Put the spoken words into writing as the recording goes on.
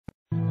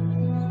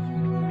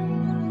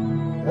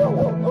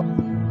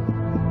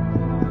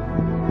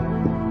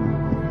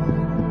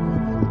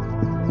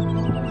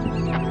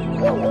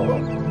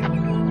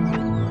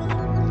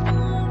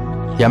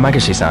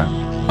Yamagishi-san,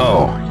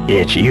 Oh,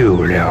 it's you,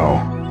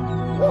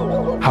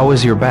 Leo. how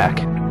is your back?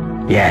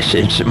 Yes,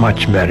 it's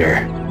much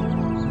better.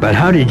 But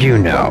how did you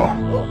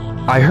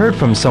know? I heard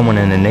from someone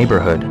in the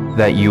neighborhood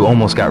that you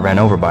almost got ran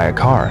over by a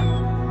car.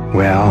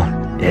 Well,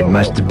 it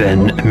must have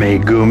been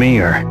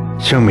Megumi or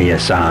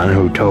Sumiya-san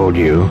who told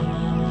you.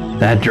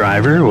 That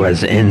driver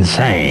was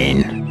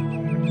insane.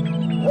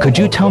 Could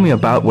you tell me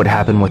about what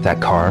happened with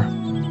that car?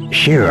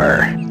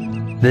 Sure.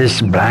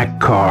 This black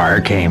car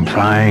came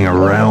flying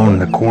around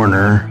the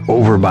corner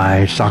over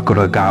by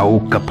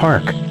Sakuragaoka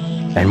Park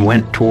and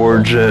went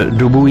towards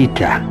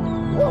Dobuita.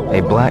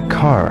 A black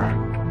car.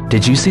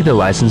 Did you see the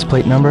license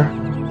plate number?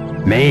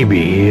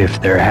 Maybe if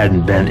there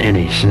hadn't been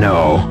any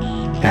snow.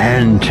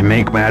 And to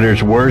make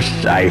matters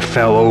worse, I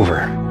fell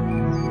over.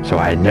 So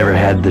I never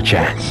had the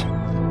chance.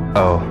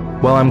 Oh,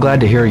 well, I'm glad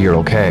to hear you're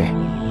okay.